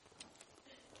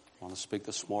I want to speak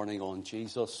this morning on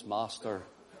Jesus, Master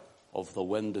of the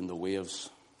wind and the waves.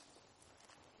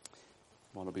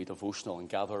 I want to be devotional and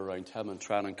gather around him and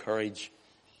try and encourage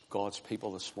God's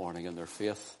people this morning in their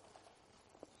faith.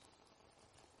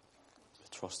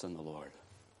 To trust in the Lord.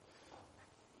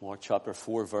 Mark chapter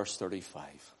 4, verse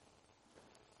 35.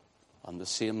 On the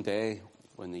same day,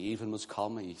 when the even was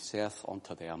come, he saith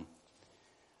unto them,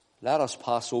 Let us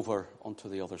pass over unto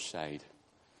the other side.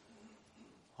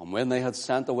 And when they had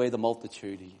sent away the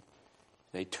multitude,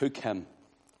 they took him,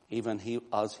 even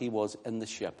as he was in the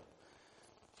ship.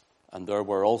 And there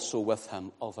were also with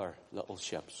him other little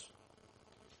ships.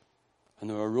 And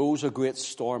there arose a great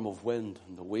storm of wind,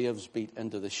 and the waves beat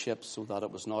into the ship, so that it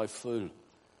was now full.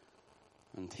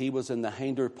 And he was in the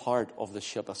hinder part of the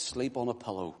ship, asleep on a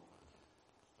pillow.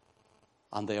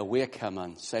 And they awake him,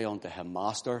 and say unto him,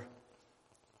 Master,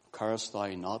 carest thou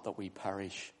not that we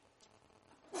perish?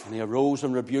 And he arose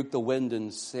and rebuked the wind,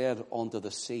 and said unto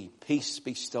the sea, Peace,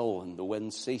 be still. And the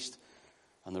wind ceased,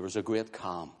 and there was a great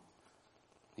calm.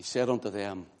 He said unto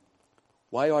them,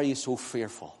 Why are ye so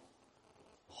fearful?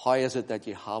 How is it that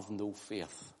ye have no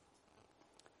faith?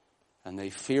 And they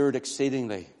feared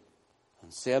exceedingly,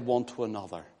 and said one to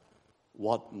another,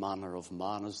 What manner of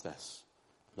man is this,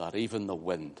 that even the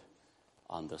wind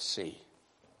and the sea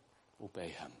obey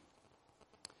him?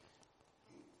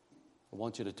 I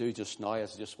want you to do just now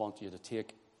is I just want you to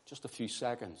take just a few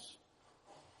seconds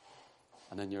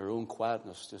and in your own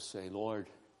quietness just say, Lord,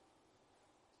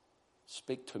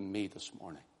 speak to me this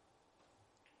morning.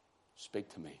 Speak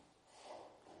to me.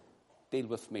 Deal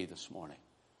with me this morning.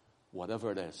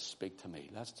 Whatever it is, speak to me.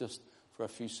 Let's just, for a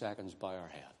few seconds, bow our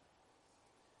head.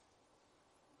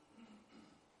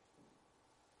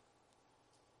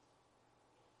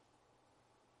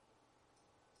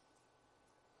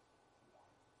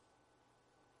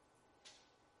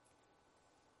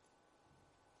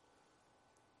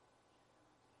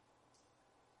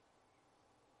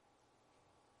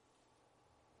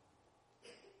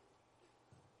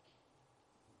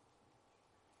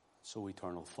 So,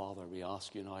 Eternal Father, we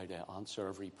ask you now to answer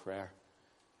every prayer.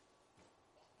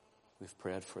 We've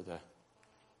prayed for the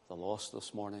lost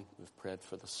this morning. We've prayed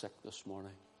for the sick this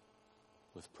morning.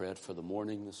 We've prayed for the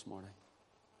mourning this morning.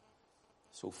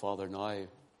 So, Father, now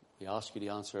we ask you to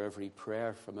answer every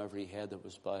prayer from every head that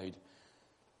was bowed,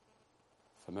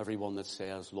 from everyone that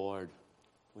says, Lord,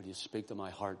 will you speak to my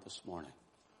heart this morning?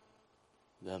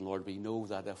 Then, Lord, we know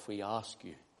that if we ask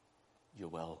you, you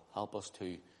will. Help us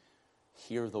to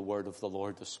hear the word of the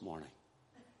Lord this morning.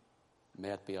 May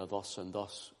it be a thus and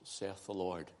thus, saith the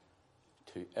Lord,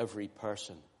 to every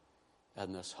person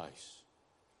in this house.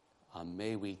 And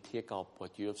may we take up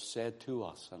what you have said to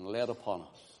us and laid upon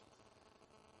us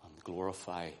and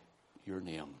glorify your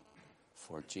name.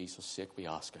 For Jesus' sake we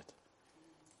ask it.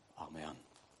 Amen.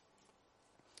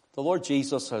 The Lord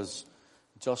Jesus has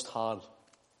just had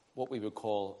what we would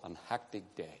call an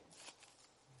hectic day.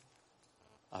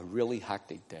 A really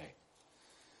hectic day.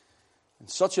 And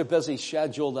such a busy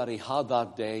schedule that he had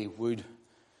that day would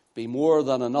be more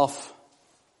than enough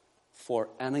for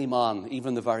any man,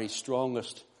 even the very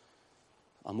strongest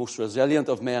and most resilient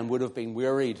of men, would have been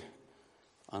wearied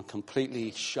and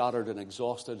completely shattered and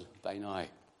exhausted by now. He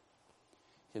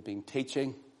had been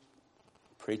teaching,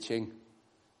 preaching.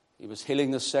 He was healing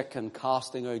the sick and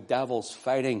casting out devils,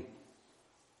 fighting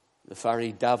the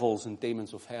very devils and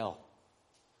demons of hell.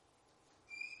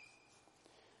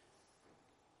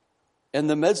 In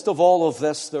the midst of all of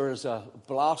this, there is a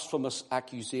blasphemous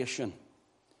accusation.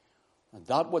 And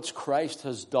that which Christ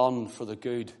has done for the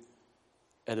good,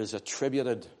 it is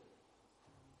attributed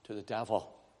to the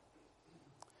devil.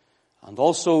 And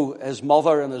also his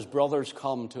mother and his brothers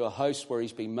come to a house where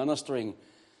he's been ministering.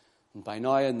 And by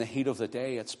now, in the heat of the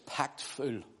day, it's packed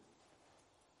full.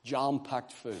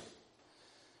 Jam-packed full.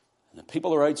 And the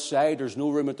people are outside. There's no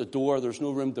room at the door. There's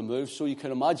no room to move. So you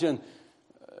can imagine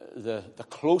the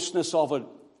closeness of it,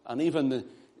 and even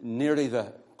nearly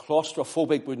the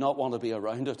claustrophobic would not want to be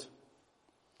around it.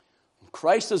 And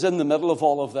Christ is in the middle of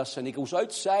all of this, and he goes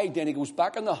outside, then he goes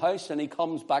back in the house, and he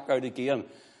comes back out again.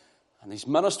 And he's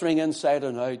ministering inside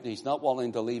and out, and he's not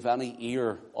wanting to leave any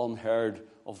ear unheard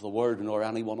of the word, nor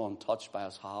anyone untouched by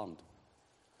his hand.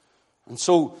 And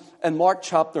so, in Mark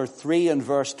chapter 3 and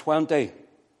verse 20,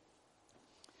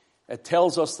 it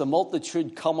tells us the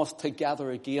multitude cometh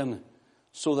together again,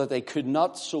 so that they could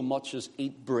not so much as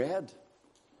eat bread.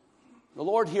 The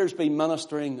Lord here's been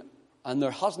ministering, and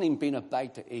there hasn't even been a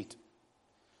bite to eat.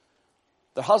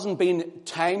 There hasn't been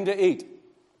time to eat,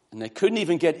 and they couldn't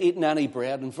even get eaten any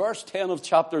bread. And verse 10 of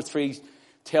chapter 3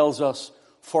 tells us,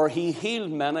 For he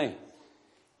healed many,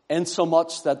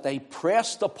 insomuch that they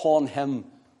pressed upon him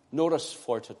Notice,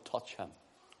 for to touch him.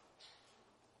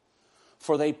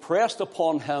 For they pressed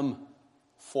upon him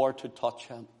for to touch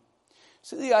him.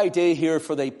 See the idea here,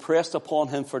 for they pressed upon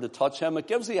him for to touch him. It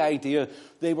gives the idea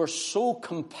they were so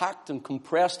compact and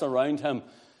compressed around him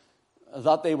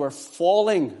that they were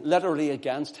falling literally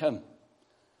against him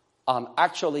and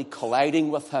actually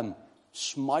colliding with him,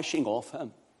 smashing off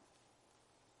him.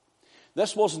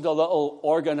 This wasn't a little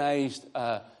organized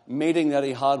meeting that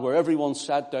he had where everyone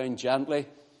sat down gently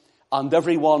and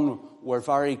everyone were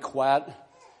very quiet.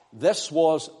 This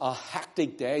was a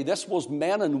hectic day. This was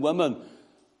men and women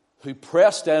who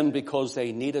pressed in because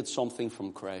they needed something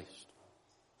from Christ.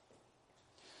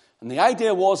 And the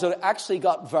idea was that it actually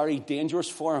got very dangerous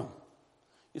for him.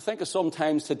 You think of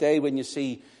sometimes today when you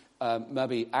see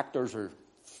maybe actors or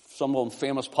some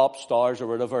famous pop stars or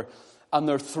whatever, and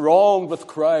they're thronged with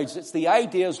crowds. It's the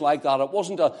ideas like that. It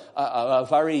wasn't a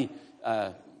very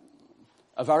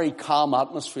calm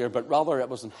atmosphere, but rather it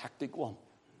was a hectic one.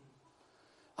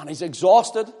 And he's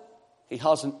exhausted. He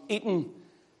hasn't eaten.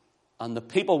 And the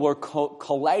people were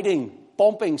colliding,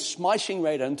 bumping, smashing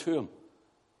right into him.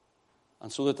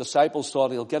 And so the disciples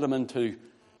thought he'll get him into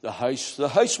the house. The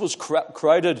house was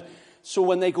crowded. So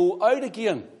when they go out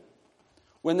again,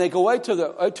 when they go out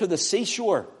to the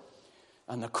seashore,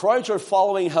 and the crowds are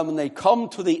following him, and they come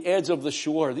to the edge of the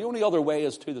shore, the only other way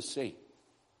is to the sea.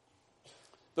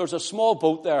 There's a small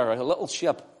boat there, a little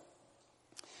ship.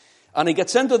 And he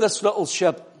gets into this little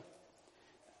ship,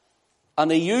 and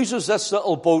he uses this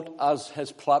little boat as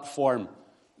his platform,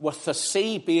 with the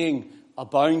sea being a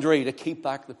boundary to keep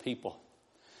back the people.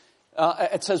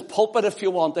 It's his pulpit, if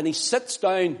you want, and he sits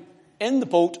down in the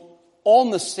boat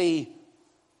on the sea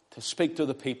to speak to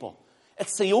the people.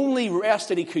 It's the only rest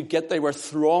that he could get. They were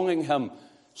thronging him.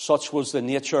 Such was the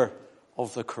nature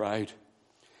of the crowd.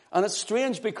 And it's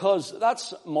strange because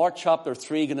that's Mark chapter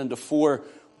 3 getting into 4.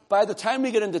 By the time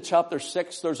we get into chapter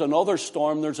 6, there's another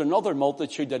storm. There's another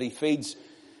multitude that he feeds.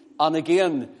 And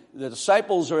again, the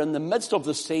disciples are in the midst of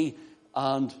the sea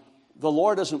and the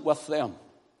Lord isn't with them.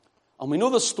 And we know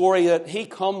the story that he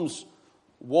comes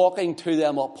walking to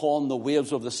them upon the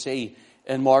waves of the sea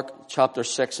in Mark chapter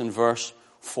 6 and verse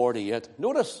 48.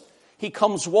 Notice, he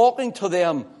comes walking to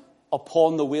them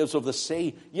upon the waves of the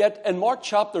sea. Yet in Mark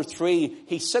chapter 3,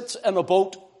 he sits in a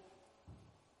boat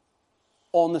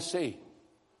on the sea.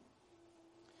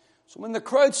 So when the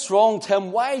crowd thronged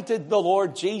him, why did the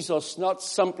Lord Jesus not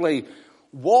simply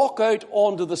walk out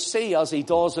onto the sea as he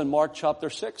does in Mark chapter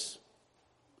 6?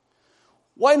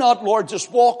 Why not, Lord,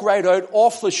 just walk right out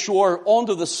off the shore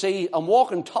onto the sea and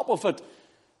walk on top of it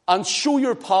and show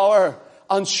your power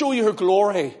and show your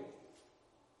glory?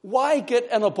 Why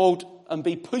get in a boat and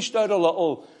be pushed out a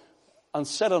little and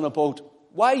sit in a boat?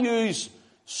 Why use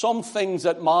some things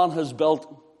that man has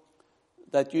built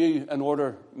that you, in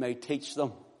order, may teach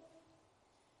them?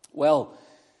 Well,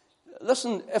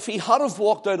 listen, if he had have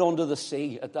walked out onto the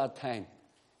sea at that time,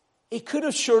 he could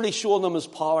have surely shown them his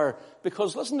power,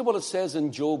 because listen to what it says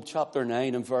in Job chapter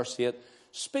 9 and verse 8.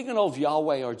 Speaking of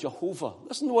Yahweh or Jehovah,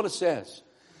 listen to what it says.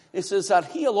 It says that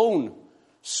he alone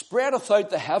spreadeth out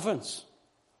the heavens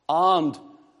and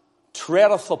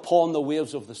treadeth upon the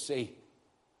waves of the sea.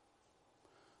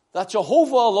 That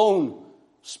Jehovah alone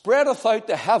spreadeth out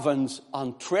the heavens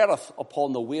and treadeth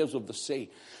upon the waves of the sea.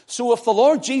 So if the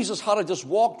Lord Jesus had just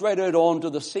walked right out onto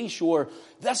the seashore,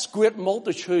 this great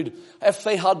multitude, if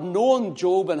they had known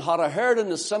Job and had heard in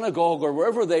the synagogue or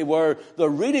wherever they were the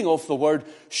reading of the word,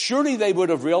 surely they would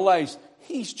have realized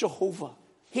he's Jehovah.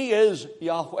 He is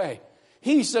Yahweh.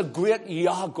 He's the great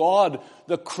Yah God,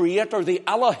 the creator, the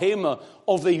Elohim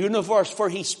of the universe, for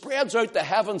he spreads out the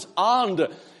heavens and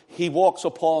he walks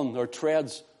upon or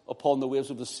treads upon the waves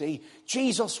of the sea.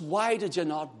 Jesus, why did you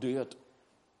not do it?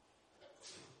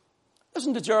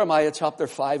 Listen to Jeremiah chapter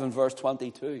 5 and verse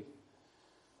 22.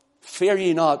 Fear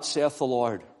ye not, saith the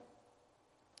Lord.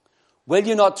 Will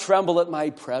you not tremble at my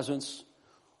presence,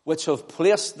 which have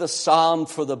placed the sand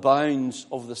for the bounds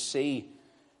of the sea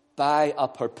by a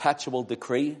perpetual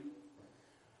decree,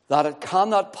 that it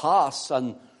cannot pass,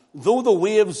 and though the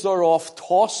waves thereof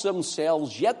toss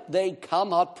themselves, yet they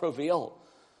cannot prevail.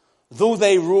 Though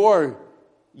they roar,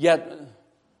 yet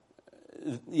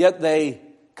they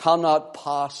cannot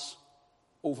pass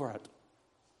over it.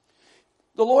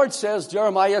 The Lord says,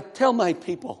 Jeremiah, tell my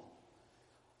people,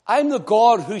 I'm the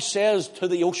God who says to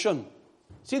the ocean,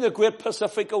 see the great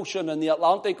Pacific Ocean and the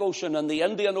Atlantic Ocean and the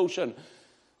Indian Ocean.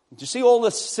 Do you see all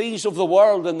the seas of the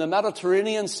world and the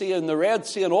Mediterranean Sea and the Red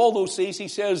Sea and all those seas? He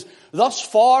says, thus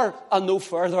far and no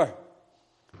further.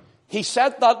 He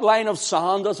set that line of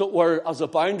sand, as it were, as a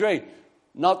boundary.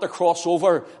 not to cross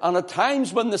over. And at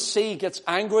times when the sea gets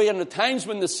angry, and at times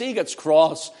when the sea gets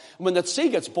cross, when the sea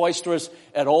gets boisterous,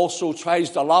 it also tries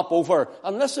to lap over.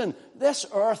 And listen, this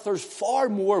earth, there's far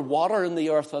more water in the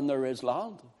earth than there is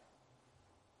land.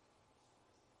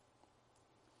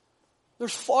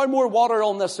 There's far more water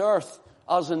on this earth,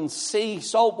 as in sea,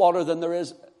 salt water, than there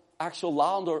is actual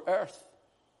land or earth.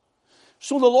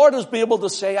 So the Lord is able to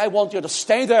say, I want you to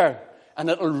stay there, and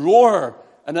it'll roar,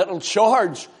 and it'll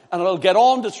charge, and it'll get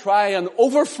on to try and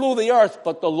overflow the earth.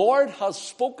 But the Lord has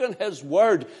spoken His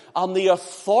word, and the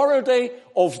authority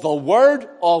of the word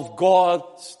of God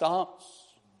stands.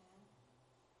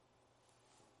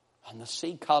 And the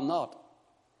sea cannot,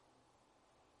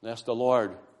 unless the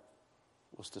Lord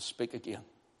was to speak again.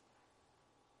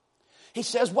 He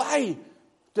says, why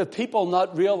do people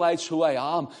not realize who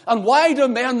I am? And why do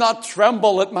men not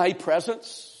tremble at my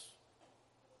presence?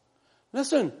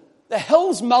 Listen, the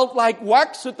hills melt like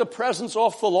wax at the presence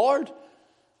of the Lord.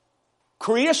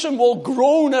 Creation will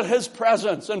groan at His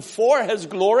presence and for His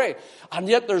glory. And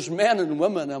yet there's men and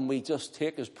women, and we just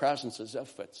take His presence as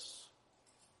if it's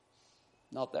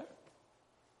not there.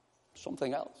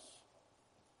 Something else.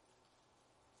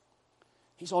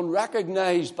 He's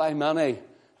unrecognized by many,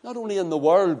 not only in the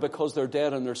world because they're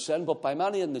dead in their sin, but by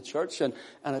many in the church. And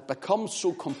it becomes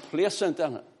so complacent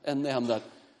in them that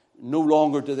no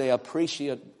longer do they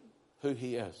appreciate who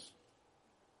He is.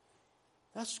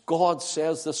 That's God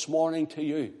says this morning to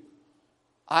you,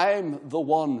 I'm the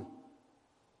one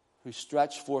who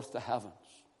stretched forth the heavens.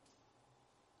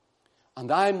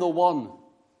 And I'm the one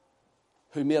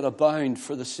who made a bound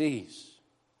for the seas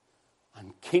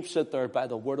and keeps it there by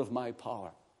the word of my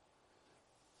power.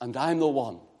 And I'm the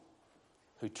one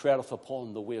who treadeth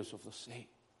upon the waves of the sea.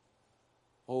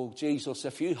 Oh, Jesus,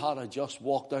 if you had just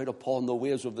walked out upon the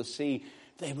waves of the sea,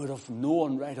 they would have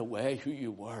known right away who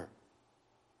you were.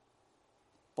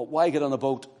 But why get on a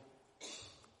boat?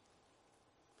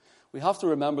 We have to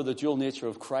remember the dual nature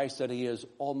of Christ, that He is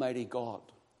Almighty God,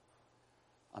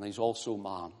 and He's also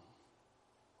man.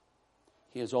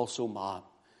 He is also man.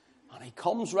 And He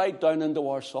comes right down into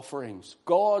our sufferings.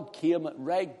 God came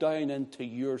right down into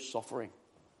your suffering.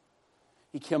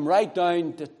 He came right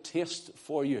down to taste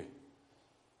for you.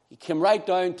 He came right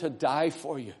down to die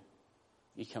for you.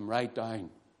 He came right down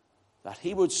that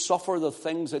He would suffer the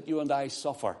things that you and I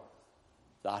suffer,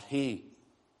 that He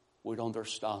would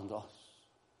understand us.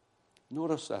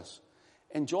 Notice this.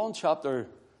 In John chapter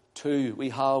 2, we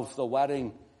have the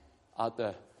wedding at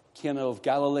the Cana of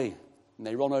Galilee, and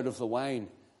they run out of the wine.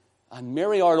 And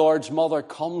Mary, our Lord's mother,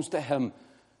 comes to Him,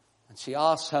 and she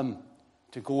asks Him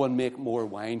to go and make more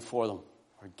wine for them,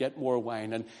 or get more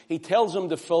wine. And He tells them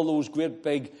to fill those great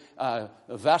big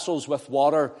vessels with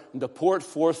water and to pour it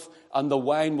forth, and the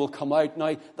wine will come out.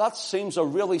 Now, that seems a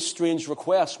really strange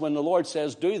request when the Lord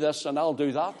says, do this and I'll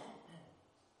do that.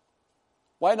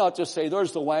 Why not just say,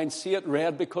 there's the wine, see it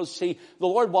red? Because, see, the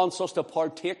Lord wants us to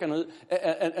partake in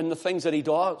the things that He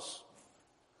does.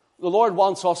 The Lord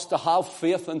wants us to have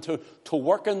faith and to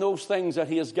work in those things that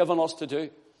He has given us to do.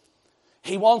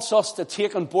 He wants us to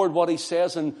take on board what He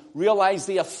says and realize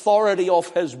the authority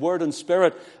of His word and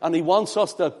spirit. And He wants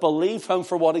us to believe Him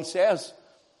for what He says.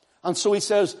 And so He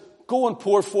says, go and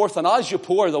pour forth, and as you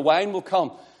pour, the wine will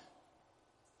come.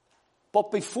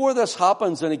 But before this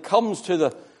happens, and He comes to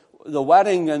the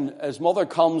wedding, and His mother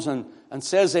comes and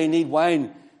says they need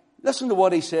wine, listen to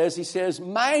what He says. He says,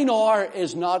 mine hour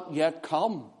is not yet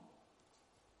come.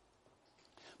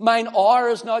 Mine hour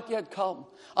is not yet come.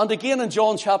 And again in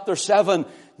John chapter 7,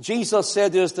 Jesus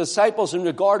said to His disciples in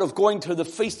regard of going to the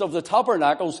Feast of the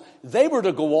Tabernacles, they were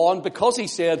to go on because He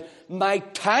said, my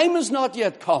time is not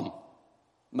yet come.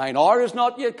 Mine hour is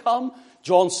not yet come.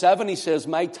 John 7, He says,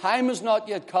 my time is not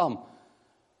yet come.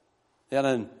 Then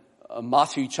in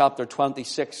Matthew chapter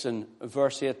 26 and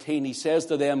verse 18, He says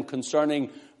to them concerning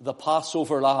the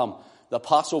Passover lamb, the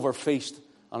Passover feast,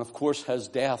 and of course His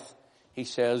death, He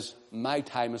says, my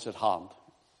time is at hand.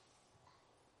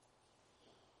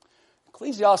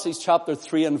 Ecclesiastes chapter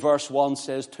 3 and verse 1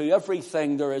 says, to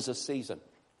everything there is a season,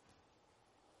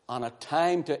 and a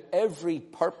time to every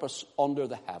purpose under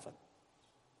the heaven.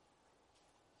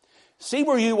 See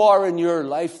where you are in your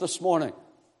life this morning,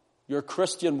 your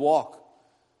Christian walk.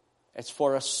 It's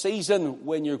for a season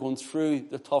when you're going through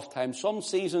the tough times. Some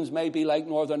seasons may be like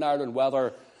Northern Ireland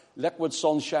weather, liquid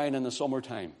sunshine in the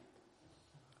summertime.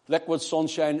 Liquid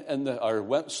sunshine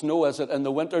or snow, is it, in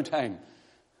the winter time.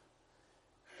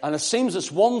 And it seems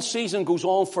this one season goes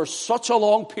on for such a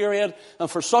long period and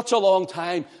for such a long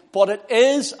time, but it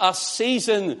is a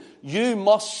season you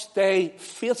must stay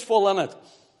faithful in it.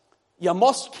 You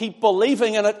must keep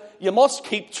believing in it. You must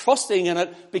keep trusting in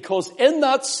it, because in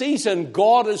that season,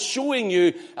 God is showing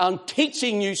you and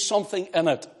teaching you something in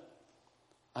it.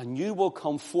 And you will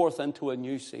come forth into a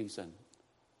new season,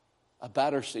 a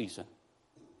better season,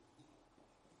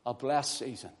 a blessed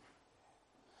season.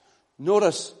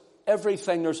 Notice,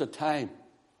 everything there's a time.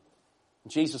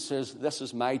 Jesus says, this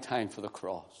is my time for the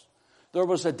cross. There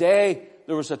was a day,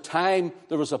 there was a time,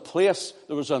 there was a place,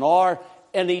 there was an hour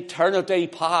in eternity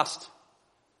past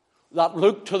that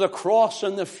looked to the cross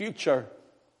in the future.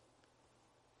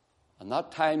 And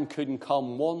that time couldn't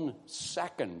come 1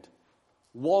 second,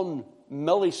 1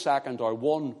 millisecond, or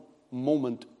 1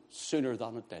 moment sooner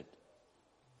than it did.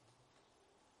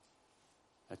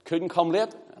 It couldn't come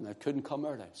late, and it couldn't come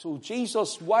early. So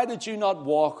Jesus, why did you not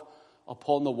walk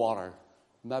upon the water?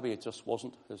 Maybe it just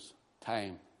wasn't his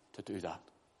time to do that.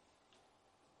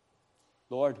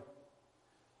 Lord,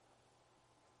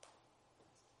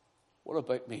 what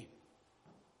about me?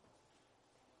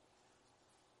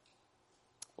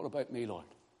 What about me, Lord?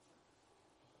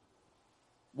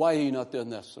 Why are you not doing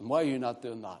this? And why are you not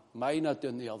doing that? Why are you not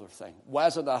doing the other thing? Why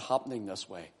is it not happening this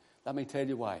way? Let me tell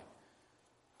you why.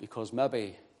 Because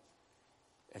maybe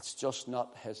it's just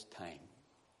not his time.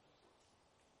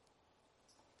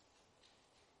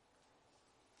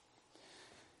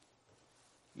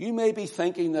 You may be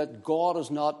thinking that God is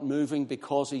not moving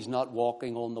because he's not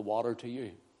walking on the water to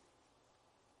you.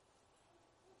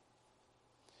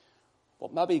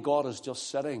 But maybe God is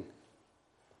just sitting,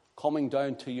 coming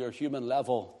down to your human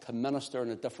level to minister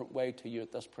in a different way to you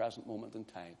at this present moment in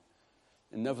time.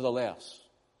 And nevertheless,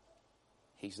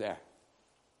 he's there.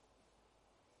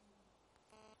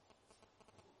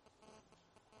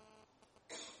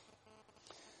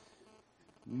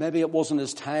 Maybe it wasn't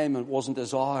his time, it wasn't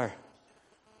his hour.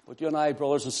 But you and I,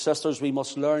 brothers and sisters, we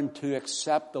must learn to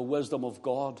accept the wisdom of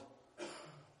God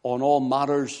on all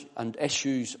matters and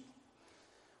issues.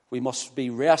 We must be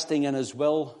resting in his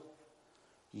will,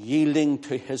 yielding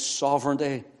to his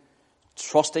sovereignty,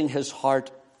 trusting his heart,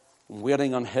 and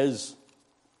waiting on his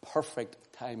perfect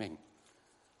timing.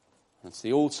 And it's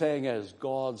the old saying is,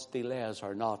 God's delays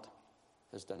are not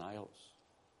his denials.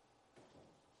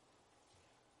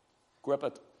 Grip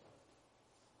it,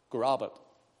 grab it,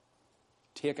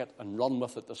 take it and run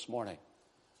with it this morning.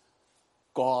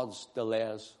 God's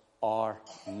delays are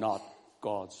not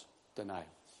God's denials.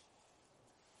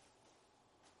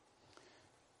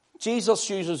 Jesus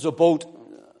uses a boat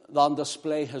to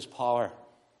display his power.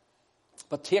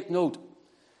 But take note,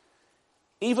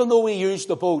 even though he used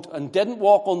the boat and didn't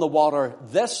walk on the water,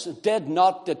 this did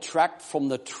not detract from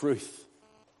the truth.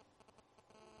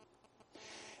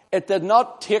 It did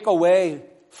not take away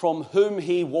from whom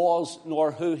he was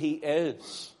nor who he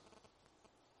is.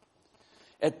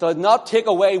 It did not take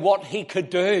away what he could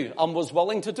do and was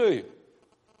willing to do.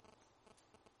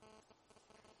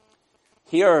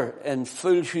 Here in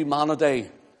full humanity,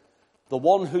 the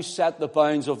one who set the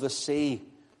bounds of the sea,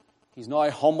 he's now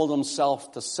humbled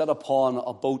himself to sit upon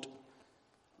a boat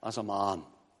as a man.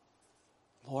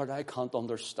 Lord, I can't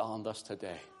understand this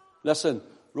today. Listen,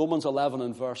 Romans 11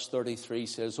 and verse 33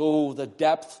 says, oh, the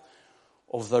depth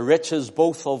of the riches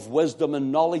both of wisdom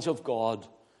and knowledge of God.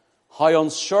 How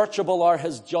unsearchable are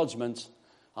his judgments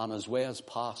and his ways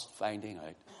past finding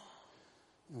out.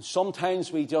 And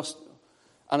sometimes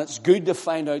and it's good to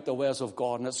find out the ways of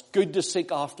God, and it's good to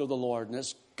seek after the Lord, and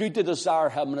it's good to desire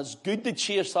him, and it's good to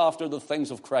chase after the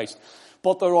things of Christ.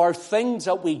 But there are things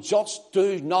that we just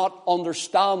do not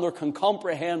understand or can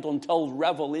comprehend until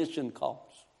revelation comes.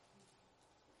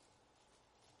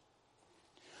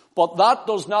 But that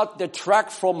does not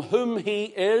detract from whom he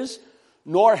is,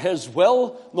 nor his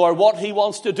will, nor what he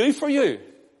wants to do for you. It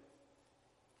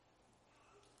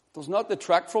does not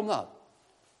detract from that.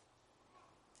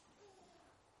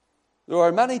 There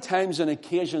are many times and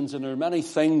occasions, and there are many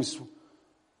things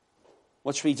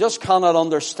which we just cannot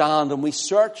understand, and we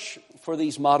search for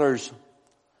these matters.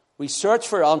 We search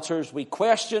for answers, we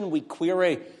question, we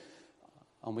query,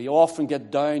 and we often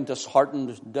get down,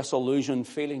 disheartened, disillusioned,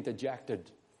 feeling dejected.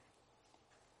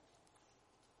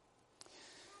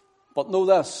 But know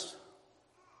this,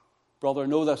 brother,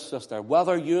 know this, sister.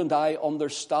 Whether you and I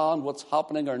understand what's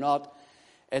happening or not,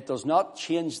 it does not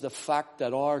change the fact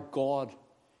that our God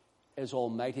is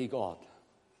Almighty God.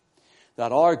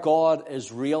 That our God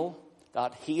is real,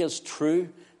 that he is true,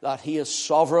 that he is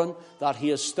sovereign, that he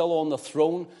is still on the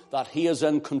throne, that he is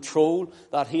in control,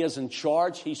 that he is in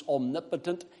charge, he's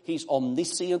omnipotent, he's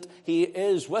omniscient, he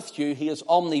is with you, he is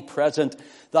omnipresent,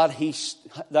 that he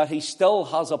still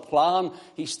has a plan,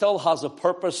 he still has a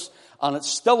purpose, and it's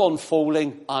still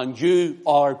unfolding, and you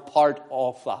are part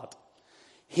of that.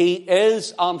 He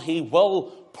is and He will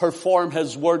perform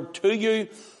His word to you,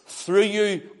 through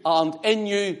you, and in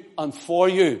you, and for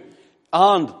you.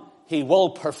 And He will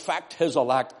perfect His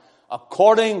elect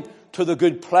according to the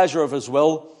good pleasure of His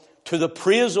will, to the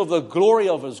praise of the glory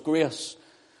of His grace,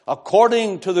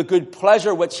 according to the good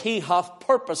pleasure which He hath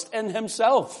purposed in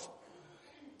Himself,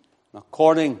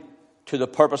 according to the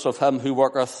purpose of Him who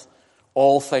worketh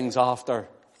all things after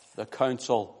the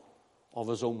counsel of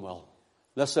His own will.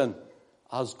 Listen,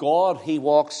 as God, He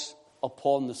walks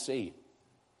upon the sea.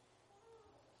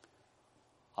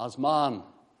 As man,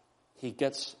 He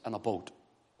gets in a boat.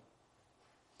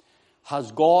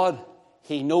 As God,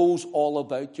 He knows all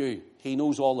about you. He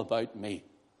knows all about me.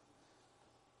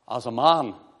 As a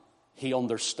man, He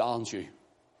understands you.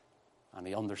 And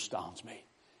He understands me.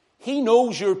 He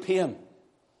knows your pain.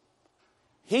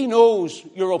 He knows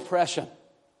your oppression.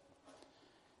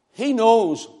 He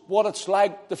knows what it's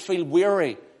like to feel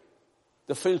weary,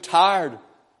 to feel tired,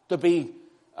 to be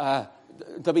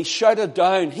shouted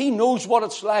down. He knows what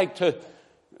it's like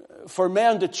for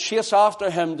men to chase after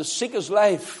Him, to seek His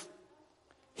life.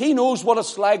 He knows what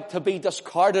it's like to be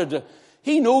discarded.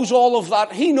 He knows all of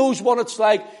that. He knows what it's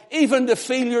like even to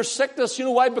feel your sickness. You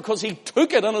know why? Because He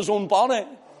took it in His own body.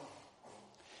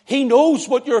 He knows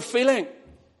what you're feeling.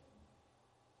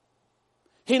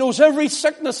 He knows every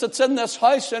sickness that's in this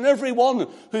house and everyone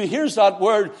who hears that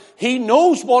word. He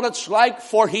knows what it's like,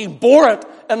 for He bore it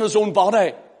in His own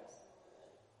body.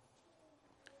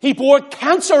 He bore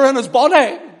cancer in His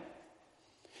body.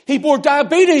 He bore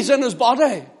diabetes in His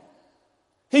body.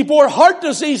 He bore heart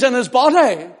disease in His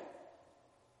body.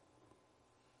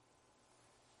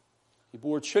 He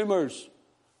bore tumors,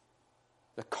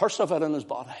 the curse of it in His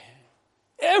body.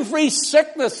 Every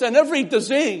sickness and every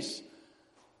disease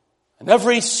and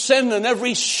every sin and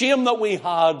every shame that we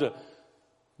had,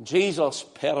 Jesus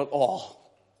paid it all.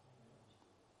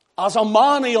 As a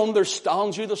man, He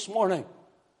understands you this morning.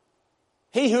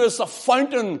 He who is the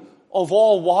fountain of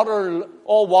all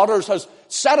waters has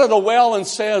sat at a well and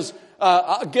says,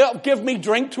 give me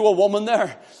drink to a woman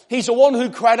there. He's the one who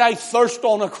cried, I thirst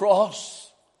on a cross.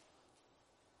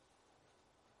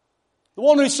 The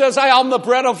one who says, I am the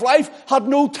bread of life, had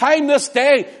no time this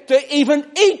day to even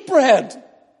eat bread.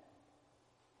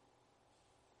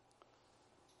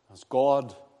 As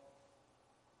God,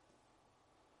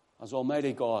 as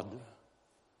Almighty God,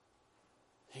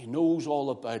 He knows all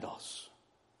about us.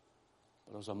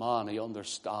 But as a man, He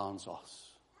understands us.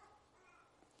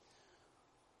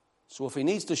 So if He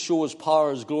needs to show His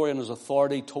power, His glory, and His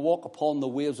authority to walk upon the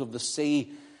waves of the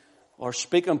sea, or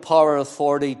speak in power and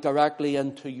authority directly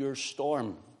into your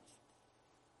storm,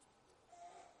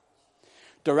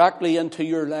 directly into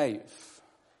your life,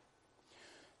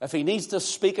 if He needs to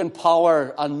speak in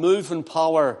power and move in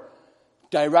power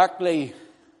directly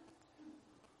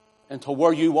into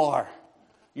where you are,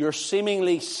 your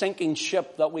seemingly sinking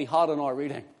ship that we had in our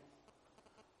reading,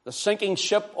 the sinking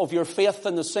ship of your faith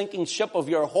and the sinking ship of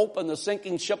your hope and the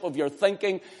sinking ship of your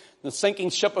thinking, the sinking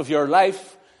ship of your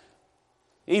life,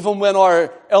 even when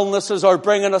our illnesses are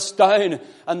bringing us down,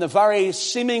 and the very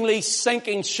seemingly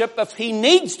sinking ship, if He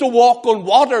needs to walk on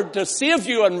water to save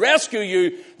you and rescue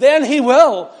you, then He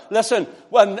will. Listen,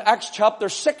 when Acts chapter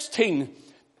 16,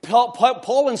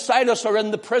 Paul and Silas are in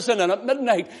the prison, and at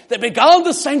midnight they began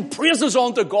to sing praises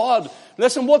unto God.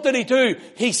 Listen, what did He do?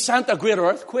 He sent a great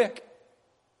earthquake.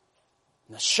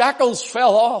 And the shackles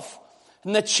fell off,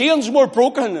 and the chains were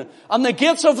broken, and the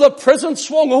gates of the prison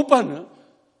swung open.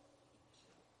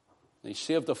 He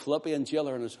saved a Philippian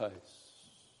jailer in his house.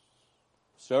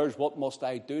 Sirs, what must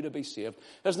I do to be saved?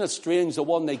 Isn't it strange, the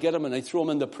one they get him and they throw him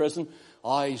into prison?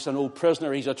 He's an old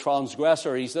prisoner, he's a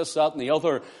transgressor, he's this, that, and the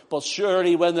other. But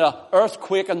surely when the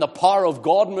earthquake and the power of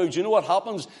God moves, you know what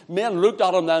happens? Men looked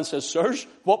at him then and said, Sirs,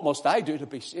 what must I do to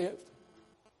be saved?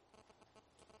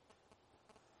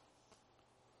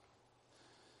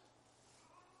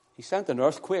 He sent an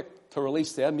earthquake to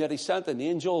release them, yet He sent an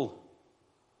angel.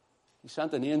 He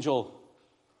sent an angel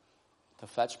to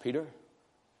fetch Peter.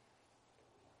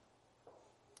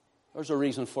 There's a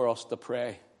reason for us to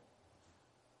pray.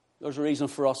 There's a reason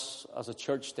for us as a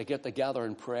church to get together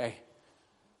and pray.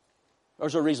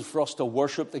 There's a reason for us to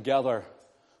worship together.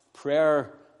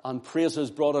 Prayer and praises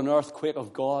brought an earthquake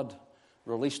of God,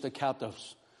 released the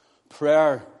captives.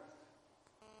 Prayer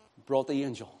brought the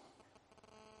angel.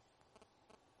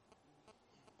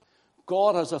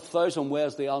 God has 1,000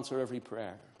 ways to answer every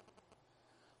prayer.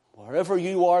 Wherever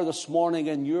you are this morning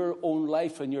in your own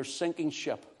life, in your sinking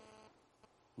ship,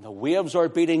 and the waves are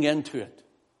beating into it,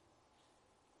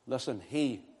 listen,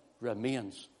 He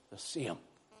remains the same.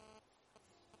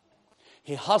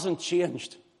 He hasn't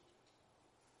changed.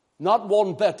 Not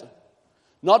one bit.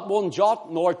 Not one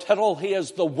jot nor tittle. He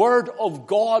is the Word of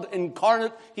God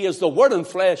incarnate. He is the Word in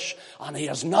flesh. And He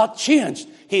has not changed.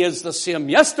 He is the same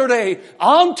yesterday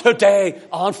and today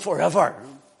and forever.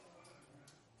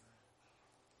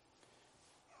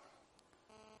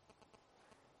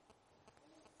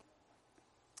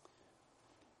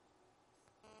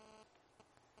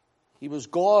 He was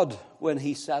God when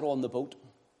He sat on the boat.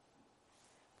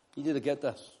 You need to get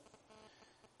this.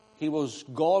 He was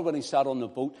God when He sat on the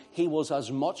boat. He was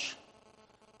as much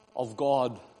of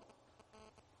God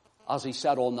as He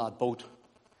sat on that boat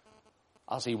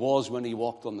as He was when He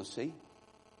walked on the sea.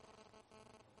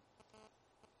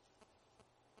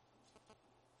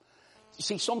 You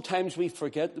see, sometimes we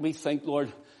forget, we think,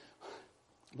 Lord,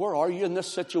 where are you in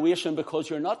this situation? Because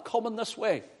you're not coming this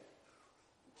way.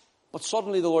 But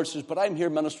suddenly the Lord says, but I'm here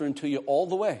ministering to you all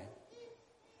the way.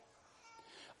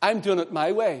 I'm doing it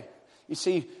my way. You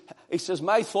see, He says,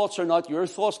 my thoughts are not your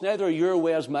thoughts, neither are your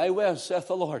ways my ways, saith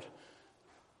the Lord. And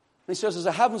He says, as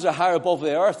the heavens are higher above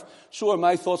the earth, so are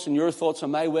my thoughts and your thoughts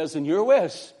and my ways and your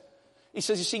ways. He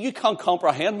says, you see, you can't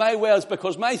comprehend my ways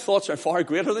because my thoughts are far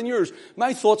greater than yours.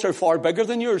 My thoughts are far bigger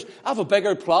than yours. I have a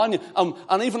bigger plan.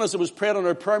 And even as I was praying in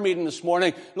our prayer meeting this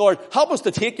morning, Lord, help us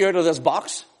to take you out of this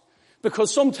box.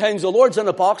 Because sometimes the Lord's in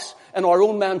a box in our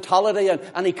own mentality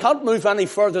and He can't move any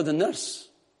further than this.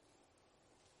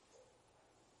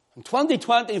 And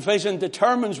 2020 vision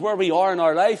determines where we are in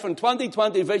our life. And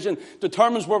 2020 vision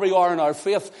determines where we are in our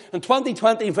faith. And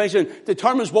 2020 vision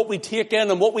determines what we take in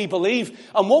and what we believe.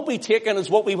 And what we take in is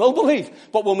what we will believe.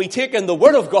 But when we take in the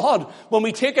Word of God, when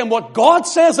we take in what God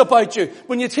says about you,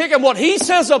 when you take in what He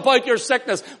says about your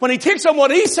sickness, when He takes in what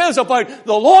He says about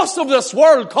the loss of this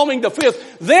world coming to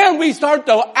faith, then we start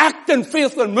to act in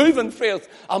faith and move in faith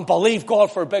and believe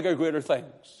God for bigger, greater things.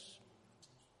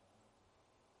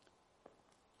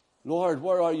 Lord,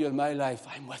 where are you in my life?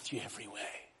 I'm with you every way.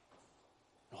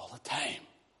 All the time.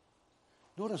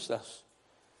 Notice this.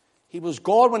 He was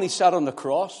God when He sat on the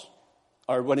cross,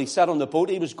 or when He sat on the boat.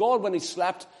 He was God when He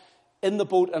slept in the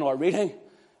boat in our reading.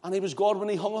 And He was God when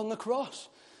He hung on the cross.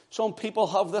 Some people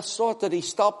have this thought that He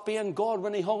stopped being God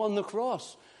when He hung on the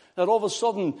cross. That all of a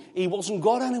sudden He wasn't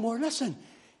God anymore. Listen,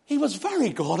 He was very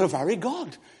God, a very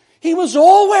God. He was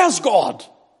always God.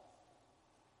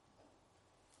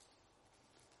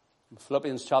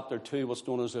 Philippians chapter 2, what's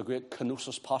known as the great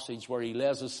kenosis passage, where He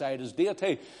lays aside His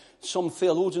deity. Some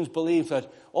theologians believe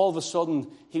that all of a sudden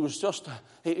He was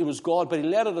God, but He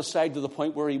laid it aside to the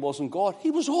point where He wasn't God. He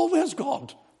was always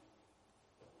God.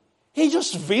 He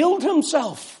just veiled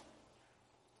Himself.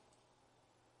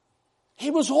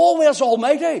 He was always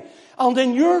Almighty. And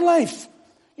in your life,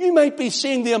 you might be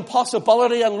seeing the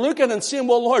impossibility and looking and saying,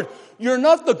 well, Lord, you're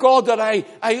not the God that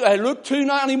I look to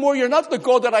now anymore. You're not the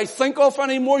God that I think of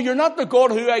anymore. You're not the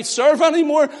God who I serve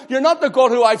anymore. You're not the God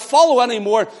who I follow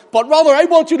anymore. But rather, I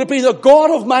want you to be the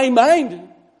God of my mind.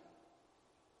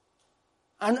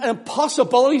 And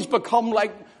impossibilities become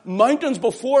like mountains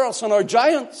before us and our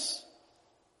giants.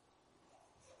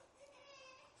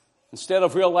 Instead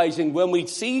of realizing when we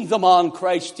see the man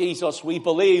Christ Jesus, we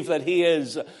believe that He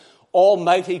is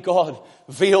Almighty God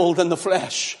veiled in the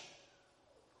flesh.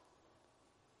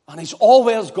 And He's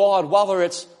always God, whether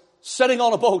it's sitting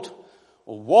on a boat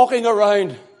or walking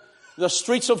around the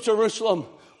streets of Jerusalem,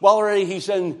 whether He's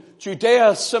in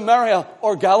Judea, Samaria,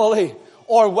 or Galilee,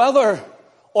 or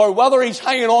whether He's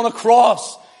hanging on a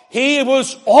cross. He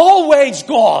was always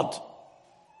God.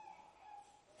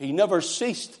 He never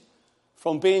ceased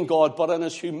from being God, but in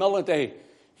His humility,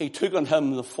 He took on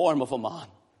Him the form of a man.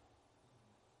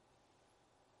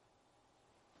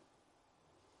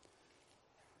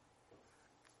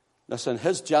 Listen,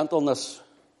 His gentleness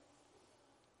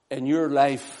in your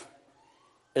life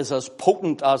is as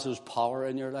potent as His power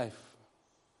in your life.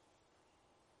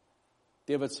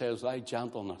 David says, thy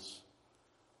gentleness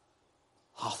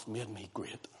hath made me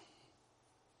great.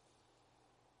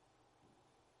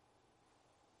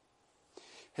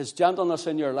 His gentleness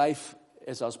in your life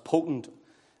is as potent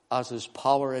as His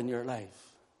power in your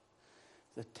life.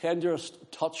 The tenderest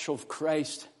touch of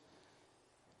Christ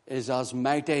is as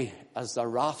mighty as the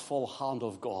wrathful hand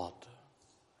of God.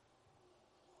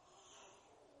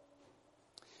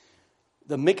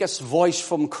 The meekest voice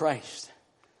from Christ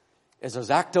is as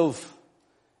active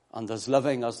and as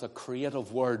living as the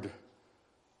creative word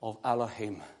of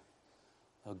Elohim,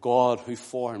 the God who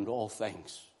formed all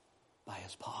things by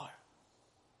His power.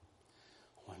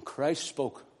 When Christ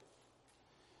spoke,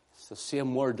 it's the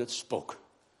same word that spoke.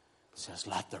 It says,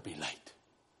 let there be light.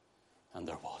 And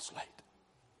there was light.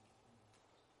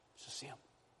 It's the same.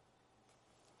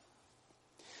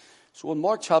 So in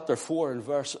Mark chapter 4 and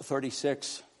verse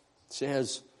 36, It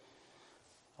says,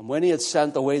 and when he had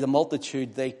sent away the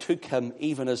multitude, they took him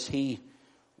even as he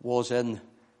was in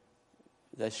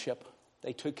this ship.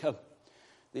 They took him.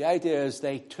 The idea is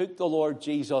they took the Lord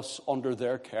Jesus under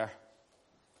their care.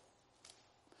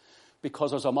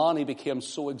 Because as a man, he became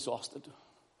so exhausted.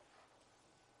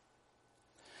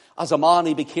 As a man,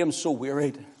 he became so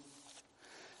wearied.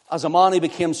 As a man, he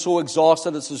became so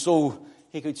exhausted, it's as though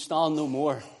he could stand no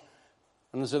more.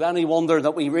 And is it any wonder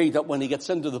that we read that when he gets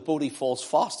into the boat, he falls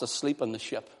fast asleep in the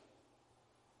ship?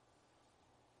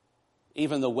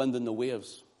 Even the wind and the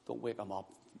waves don't wake him up.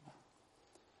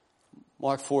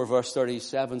 Mark 4 verse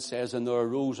 37 says, and there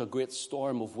arose a great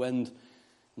storm of wind,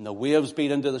 and the waves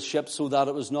beat into the ship so that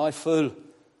it was now full.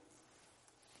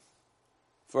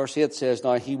 Verse 8 says,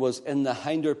 now he was in the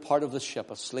hinder part of the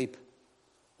ship, asleep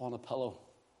on a pillow.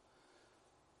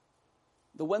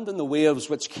 The wind and the waves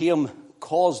which came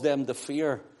caused them to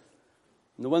fear.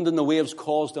 And the wind and the waves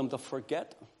caused them to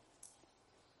forget.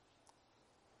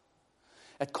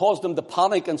 It caused them to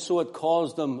panic, and so it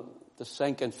caused them to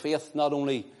sink in faith. Not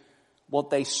only what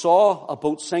they saw a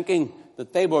boat sinking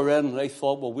that they were in, they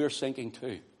thought, well, we're sinking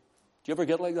too. Do you ever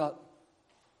get like that?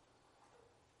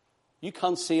 You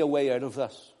can't see a way out of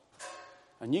this.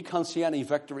 And you can't see any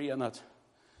victory in it.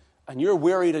 And you're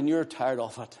wearied and you're tired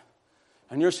of it.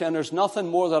 And you're saying, there's nothing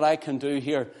more that I can do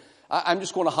here. I'm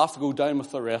just going to have to go down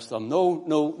with the rest of them.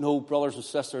 No, brothers and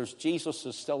sisters. Jesus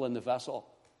is still in the vessel.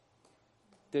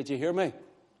 Did you hear me?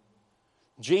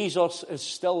 Jesus is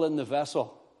still in the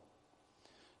vessel.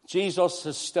 Jesus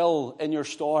is still in your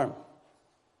storm.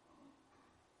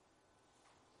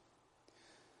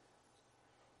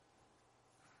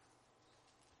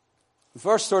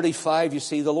 Verse 35, you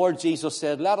see, the Lord Jesus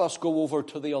said, let us go over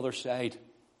to the other side.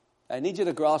 I need you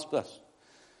to grasp this.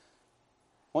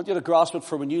 I want you to grasp it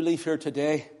for when you leave here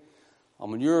today,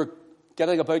 and when you're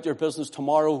getting about your business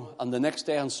tomorrow and the next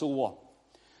day and so on.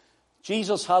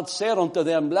 Jesus had said unto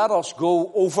them, let us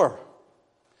go over.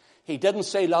 He didn't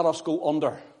say, let us go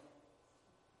under.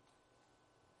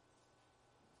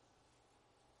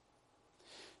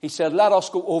 He said, let us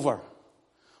go over.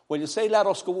 Will you say, let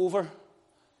us go over?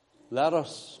 Let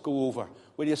us go over.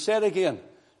 Will you say it again?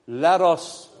 Let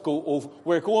us go over.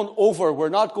 We're going over. We're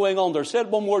not going under. Say it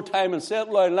one more time and say it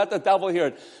loud and let the devil hear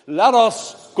it. Let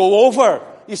us go over.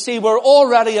 You see, we're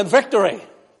already in victory.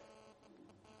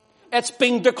 It's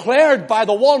been declared by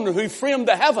the one who framed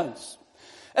the heavens.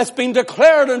 It's been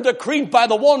declared and decreed by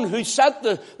the one who set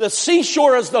the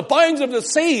seashore as the bounds of the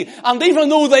sea. And even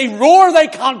though they roar, they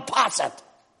can't pass it.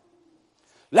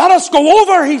 Let us go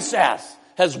over, he says.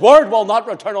 His word will not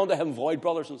return unto him void,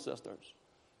 brothers and sisters.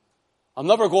 I'm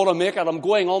never going to make it. I'm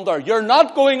going under. You're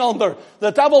not going under.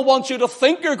 The devil wants you to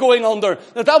think you're going under.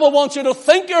 The devil wants you to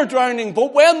think you're drowning.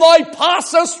 But when thou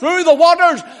passest through the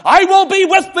waters, I will be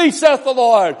with thee, saith the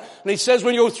Lord. And he says,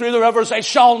 when you go through the rivers, they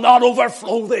shall not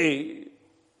overflow thee.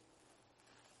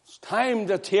 It's time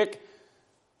to take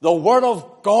the word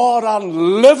of God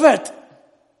and live it.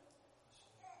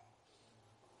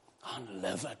 And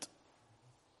live it.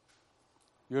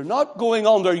 You're not going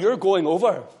under, you're going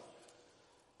over.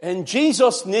 In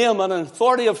Jesus' name and in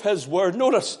authority of his word,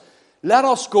 notice, let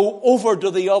us go over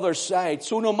to the other side.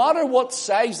 So no matter what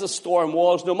size the storm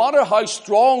was, no matter how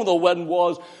strong the wind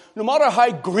was, no matter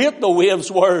how great the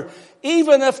waves were,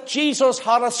 even if Jesus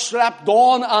had slept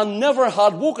on and never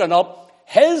had woken up,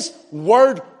 his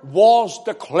word was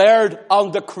declared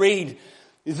and decreed.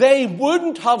 They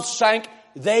wouldn't have sank,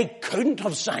 they couldn't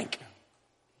have sank.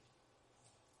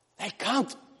 They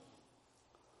can't.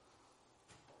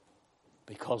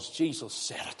 Because Jesus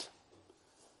said it.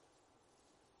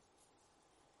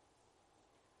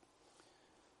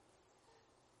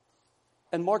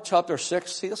 In Mark chapter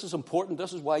 6, see, this is important.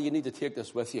 This is why you need to take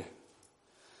this with you.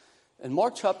 In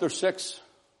Mark chapter 6,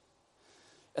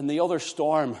 in the other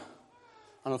storm,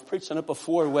 and I've preached on it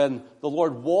before, when the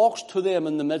Lord walks to them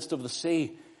in the midst of the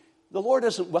sea, the Lord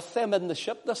isn't with them in the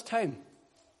ship this time.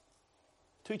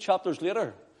 2 chapters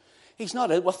later, he's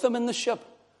not with them in the ship.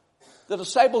 The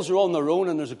disciples are on their own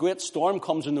and there's a great storm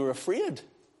comes and they're afraid.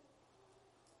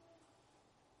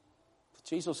 But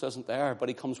Jesus isn't there, but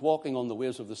he comes walking on the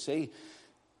waves of the sea.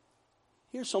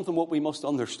 Here's something what we must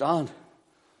understand.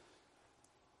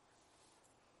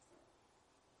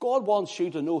 God wants you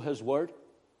to know his word.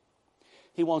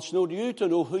 He wants you to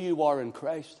know who you are in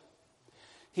Christ.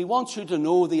 He wants you to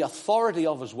know the authority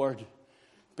of his word.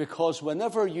 Because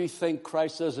whenever you think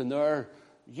Christ isn't there,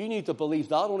 you need to believe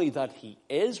not only that he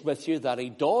is with you, that he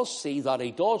does see, that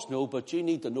he does know, but you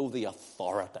need to know the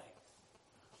authority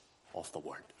of the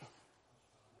word.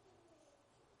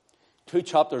 2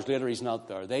 chapters later, he's not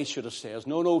there. They should have said,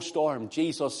 no, storm.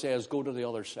 Jesus says, go to the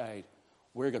other side.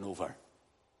 We're going over.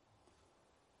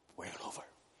 We're going over.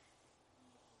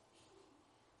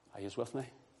 Are you with me?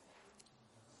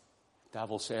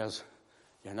 Devil says,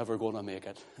 you're never going to make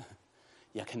it.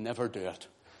 You can never do it.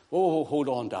 Oh, hold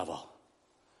on, devil.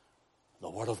 The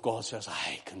Word of God says,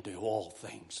 I can do all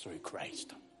things through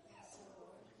Christ.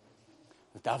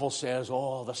 The devil says,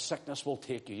 the sickness will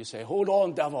take you. You say, hold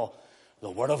on, devil. The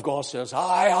Word of God says,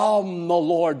 I am the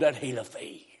Lord that healeth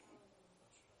thee.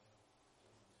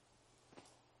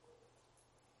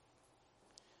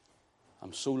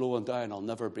 I'm so low and down, I'll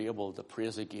never be able to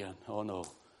praise again. Oh no.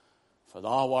 For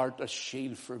thou art a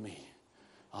shield for me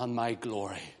and my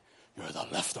glory. You're the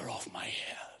lifter of my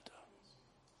head.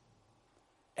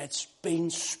 It's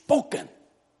been spoken.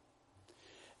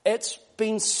 It's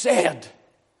been said.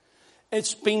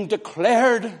 It's been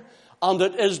declared, and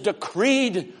it is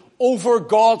decreed over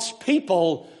God's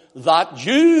people that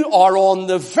you are on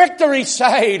the victory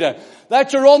side,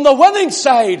 that you're on the winning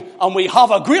side, and we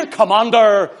have a great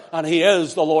commander, and he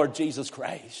is the Lord Jesus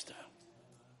Christ.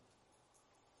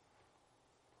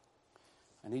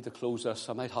 I need to close this.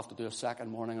 I might have to do a second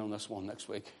morning on this one next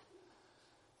week.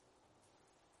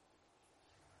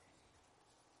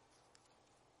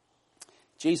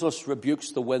 Jesus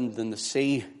rebukes the wind and the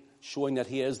sea, showing that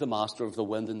he is the master of the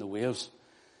wind and the waves.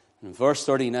 And verse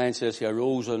 39 says, he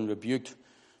arose and rebuked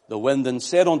the wind and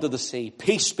said unto the sea,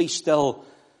 peace, be still.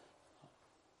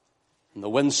 And the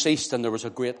wind ceased and there was a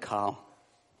great calm.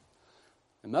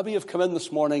 And maybe you've come in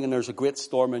this morning and there's a great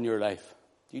storm in your life.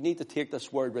 You need to take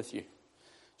this word with you.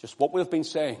 Just what we've been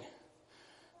saying.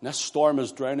 And this storm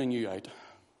is drowning you out.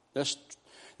 This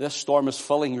storm is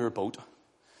filling your boat.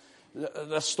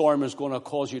 This storm is going to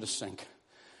cause you to sink.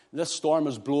 This storm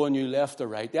is blowing you left or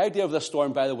right. The idea of this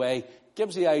storm, by the way,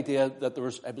 gives the idea that it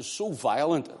was so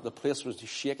violent, the place was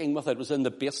shaking with it. It was in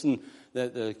the basin,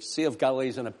 the Sea of Galilee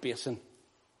is in a basin.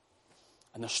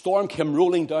 And the storm came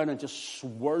rolling down and just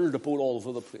swirled the boat all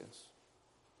over the place.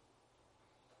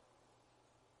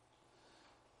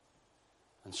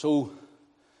 And so,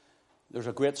 there's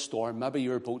a great storm. Maybe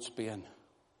your boat's being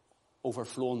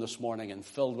overflown this morning and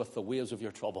filled with the waves of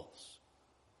your troubles.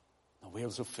 The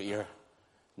waves of fear,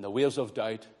 and the waves of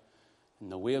doubt,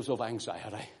 and the waves of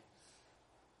anxiety.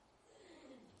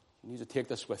 You need to take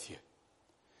this with you.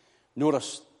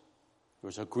 Notice, there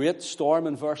was a great storm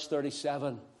in verse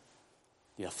 37.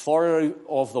 The authority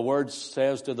of the word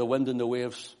says to the wind and the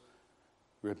waves,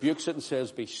 rebukes it and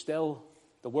says, be still.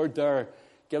 The word there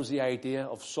gives the idea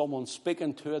of someone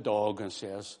speaking to a dog and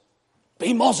says,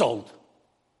 be muzzled.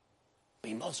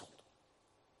 Be muzzled.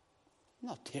 I'm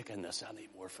not taking this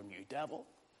anymore from you, devil.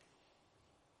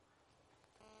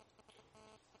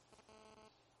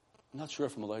 I'm not sure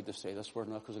if I'm allowed to say this word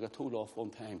or not because I got told off one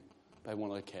time by one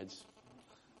of the kids.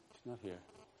 He's not here.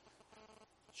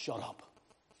 Shut up.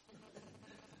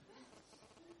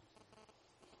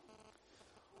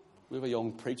 We have a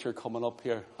young preacher coming up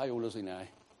here. How old is he now?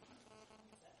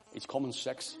 He's coming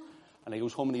 6. And he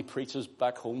goes home and he preaches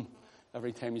back home.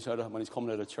 Every time he's when he's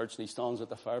coming out of church and he stands at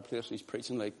the fireplace, he's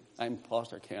preaching like, I'm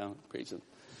Pastor Ken preaching.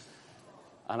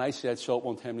 And I said so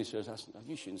one time and he says,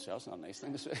 you shouldn't say, that's not a nice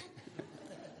thing to say.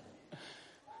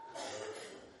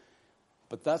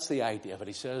 But that's the idea. But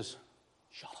he says,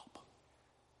 shut up.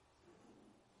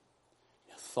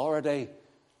 The authority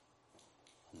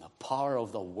and the power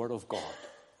of the Word of God.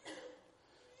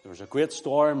 There was a great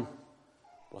storm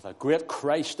with a great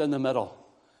Christ in the middle.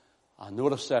 And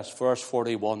notice this, verse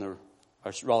 41, or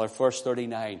rather verse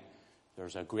 39,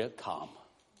 there's a great calm.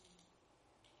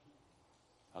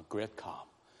 A great calm.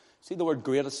 See the word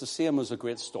great, it's the same as a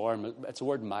great storm. It's the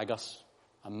word megas.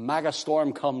 A mega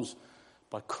storm comes,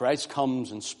 but Christ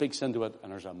comes and speaks into it,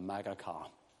 and there's a mega calm.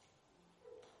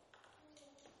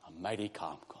 A mighty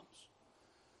calm comes.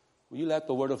 Will you let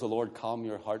the word of the Lord calm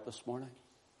your heart this morning?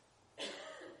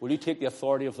 Will you take the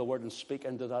authority of the word and speak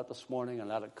into that this morning and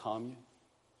let it calm you?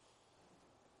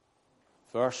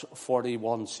 Verse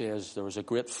 41 says there was a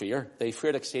great fear. They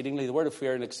feared exceedingly. The word of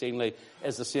fear and exceedingly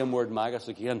is the same word magus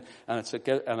again. And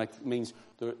it means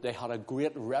they had a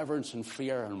great reverence and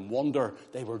fear and wonder.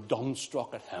 They were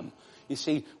dumbstruck at him. You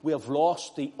see, we have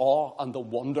lost the awe and the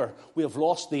wonder. We have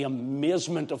lost the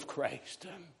amazement of Christ.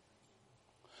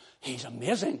 He's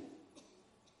amazing.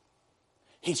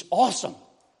 He's awesome.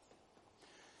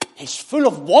 He's full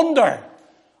of wonder.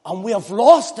 And we have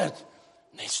lost it.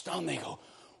 And they stand and they go,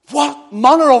 what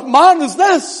manner of man is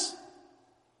this?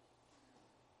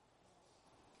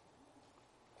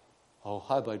 Oh,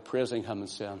 how about praising him and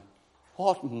saying,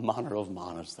 what manner of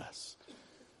man is this?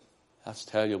 Let's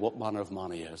tell you what manner of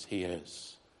man he is. He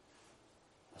is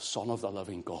the Son of the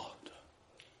living God.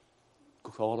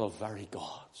 God of very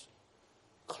gods,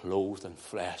 clothed in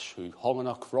flesh, who hung on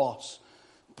a cross,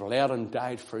 bled and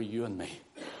died for you and me,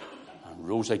 and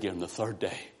rose again the third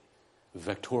day,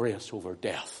 victorious over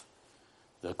death,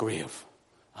 the grave,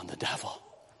 and the devil.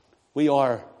 We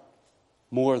are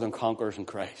more than conquerors in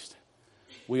Christ.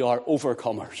 We are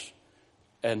overcomers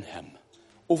in him.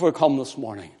 Overcome this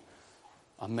morning,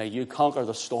 and may you conquer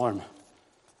the storm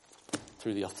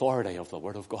through the authority of the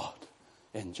Word of God.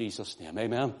 In Jesus' name,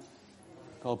 amen.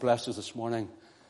 God bless us this morning.